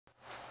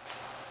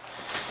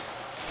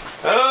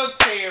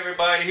Okay,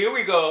 everybody, here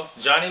we go.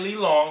 Johnny Lee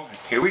Long,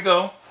 here we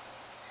go.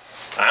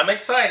 I'm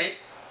excited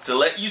to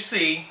let you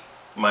see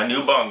my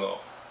new bongo,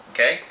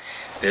 okay?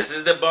 This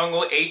is the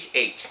BONGO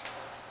HH.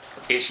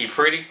 Is she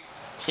pretty?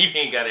 You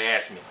ain't gotta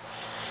ask me.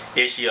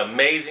 Is she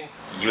amazing?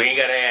 You ain't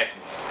gotta ask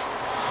me.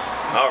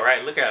 All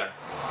right, look at her.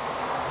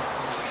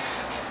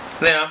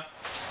 Now,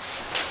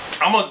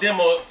 I'm gonna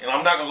demo it, and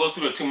I'm not gonna go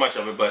through too much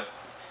of it, but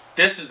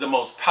this is the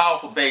most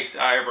powerful bass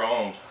I ever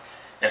owned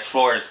as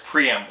far as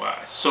preamp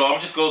wise. So I'm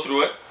just go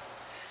through it.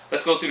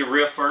 Let's go through the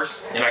riff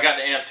first. And I got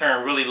the amp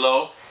turned really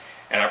low,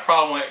 and I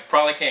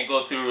probably can't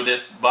go through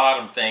this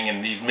bottom thing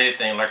and these mid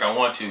thing like I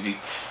want to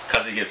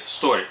because it gets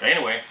distorted.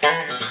 Anyway,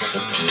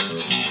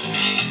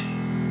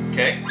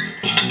 okay.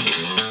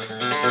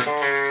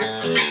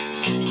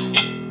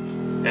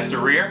 That's the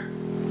rear.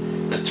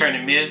 Let's turn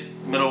the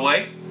middle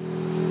way.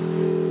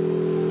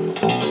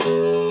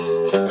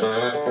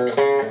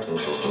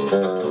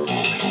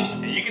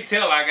 And you can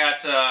tell I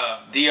got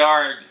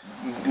DR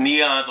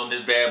neons on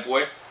this bad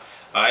boy.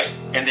 Alright,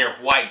 and they're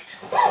white.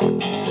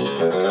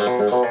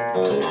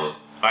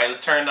 Alright, let's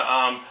turn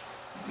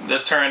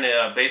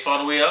the bass all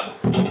the way up.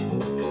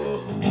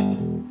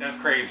 That's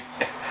crazy.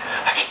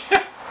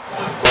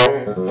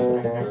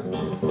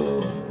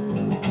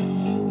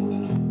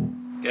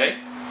 Okay.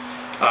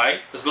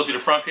 Alright, let's go to the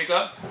front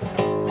pickup.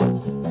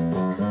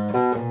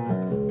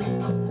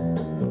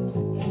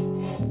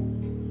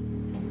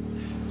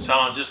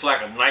 Sounds just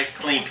like a nice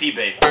clean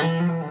P-bass. I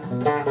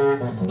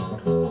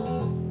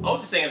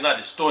hope this thing is not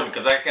distorted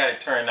because I got it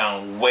turned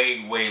down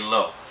way, way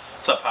low.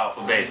 It's a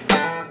powerful bass.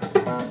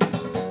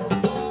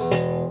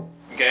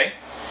 Okay,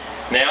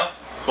 now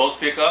both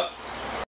pickups.